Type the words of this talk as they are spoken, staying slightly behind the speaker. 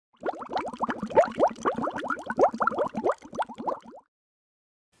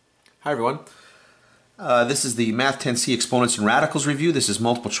Hi everyone. This is the Math 10C Exponents and Radicals review. This is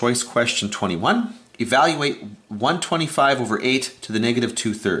multiple choice question 21. Evaluate 125 over 8 to the negative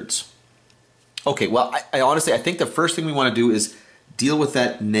 2/3. Okay, well, I honestly, I think the first thing we want to do is deal with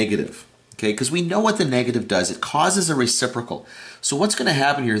that negative. Okay, because we know what the negative does. It causes a reciprocal. So what's going to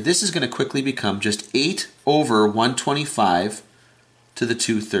happen here, this is going to quickly become just 8 over 125 to the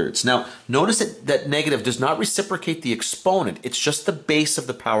 2/3. Now, notice that that negative does not reciprocate the exponent. It's just the base of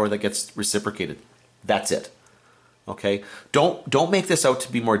the power that gets reciprocated. That's it. Okay? Don't make this out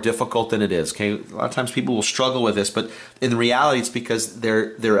to be more difficult than it is. Okay? A lot of times people will struggle with this, but in reality it's because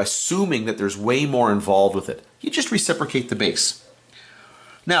they're assuming that there's way more involved with it. You just reciprocate the base.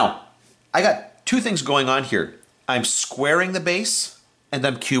 Now, I got two things going on here. I'm squaring the base and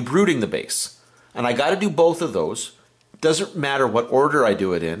I'm cube rooting the base. And I got to do both of those. It doesn't matter what order I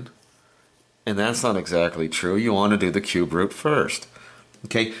do it in. And that's not exactly true. You want to do the cube root first.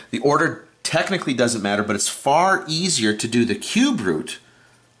 Okay? The order technically doesn't matter, but it's far easier to do the cube root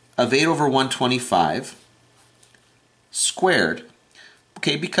of 8 over 125 squared.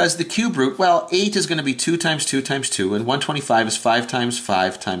 Okay, because the cube root, well, 8 is going to be 2 times 2 times 2, and 125 is 5 times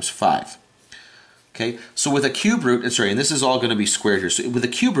 5 times 5. Okay, so with a cube root, and this is all going to be squared here. So with a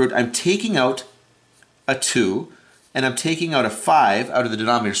cube root, I'm taking out a 2, and I'm taking out a 5 out of the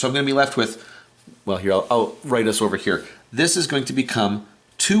denominator. So I'm going to be left with, well, here, I'll write us over here. This is going to become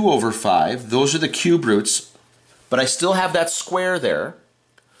 2 over 5. Those are the cube roots, but I still have that square there.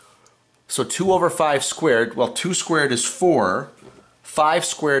 So 2 over 5 squared, well, 2 squared is 4. 5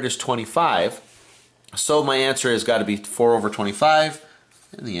 squared is 25. So my answer has got to be 4 over 25,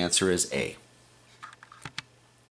 and the answer is A.